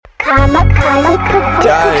Yeah.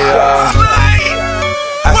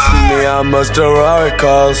 Asking me how much the Rory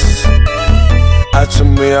costs.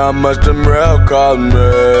 Asking me how much them real cost me.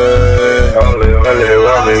 Only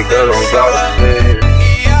love me cause I'm glossy.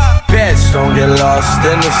 Bitch, don't get lost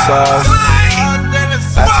in the sauce.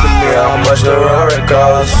 Asking me how much the Rory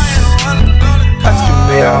costs. Asking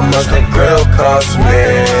me how much the grill cost me.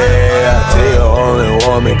 I tell you only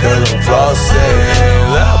want me cause I'm flossing.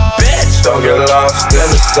 Little bitch, don't get lost in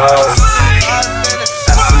the sauce.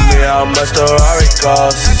 Asking me how much the Rory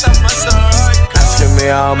costs. Asking me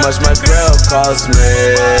how much my grill cost me.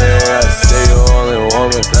 I say you only want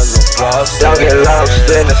me cause I'm flossing. Don't get lost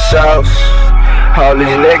in the sauce. All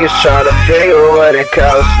these niggas tryna figure what it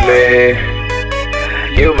cost me.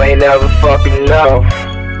 You may never fucking know,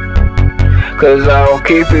 cause I don't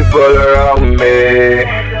keep people around me.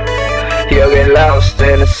 You'll get lost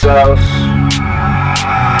in the sauce.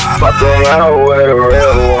 Fuck around with a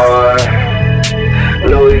real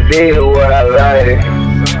one. Louis V is what I like.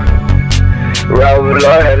 Ralph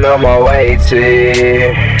Lauren on my way to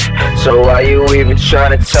you. So why you even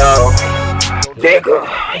tryna talk? Nigga,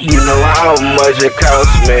 you know how much it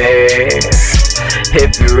costs me.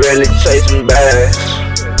 If you really chasing bags,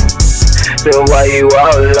 then why you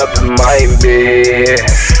all up in my bed?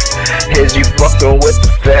 Is you fucking with the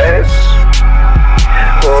fast?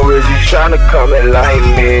 Or is you tryna come and like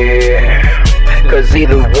me? Cause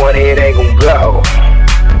either one it ain't gon' go.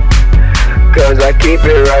 Cause I keep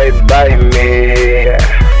it right by me.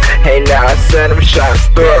 Hey now I said I'm tryna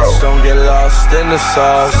throw. Bitch, don't get lost in the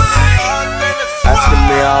sauce. Asking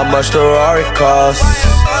me how much the Rory costs.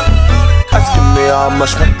 Asking me how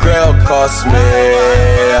much my grill cost me.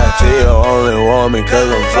 I tell you only want me cause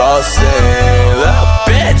I'm flossing. Little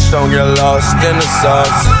bitch, don't get lost in the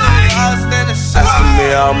sauce. Asking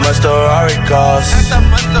me how much the Rory costs.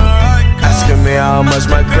 Asking me how much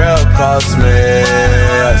my grill cost me.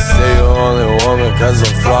 I say you only want me cause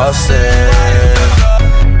I'm flossing.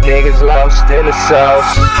 Niggas lost in the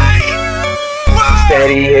sauce.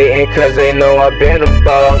 Steady hating cause they know I've been a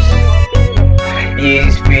boss.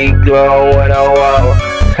 Yeezy's feet glow when I walk.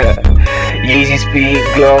 Yeezy's feet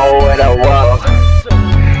glow when I walk.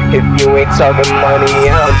 If you ain't talking money,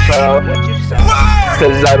 I'm talk.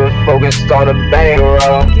 Cause I've been focused on the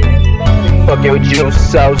bankroll. Fuck your juice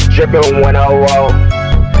sauce drippin' when I walk.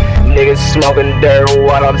 Niggas smoking dirt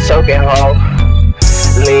while I'm soaking hoe.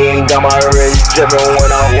 Lean got my wrist drippin'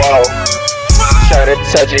 when I walk. Try to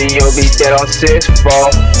touch it, you'll be dead on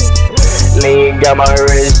 6'4". Lean got my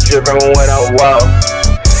wrist drippin' when I walk.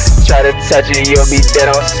 Try to touch it, you'll be dead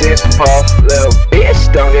on 6'4". Little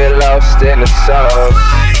bitch, don't get lost in the sauce.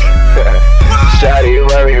 Shawty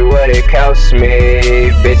worry what it costs me.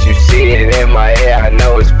 Bitch, you see it in my hair, I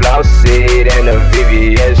know it's flossy. And the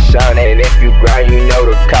VVS shining, if you grind, you know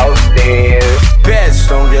the costing. Bitch,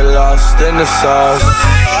 don't get lost in the sauce.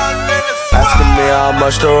 Asking me how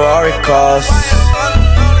much the Rory costs.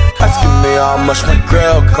 Asking me how much my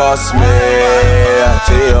grill cost me. I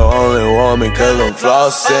tell you only want me cause I'm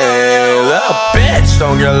flossing. Little bitch,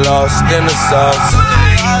 don't get lost in the sauce.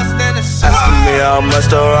 Asking me how much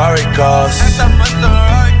the Rory costs.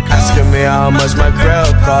 Asking me how much my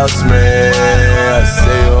grill cost me. I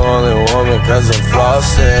say you only want me cause I'm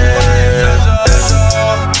flossing.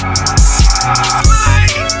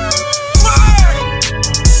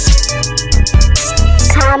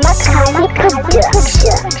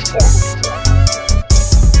 KUZH.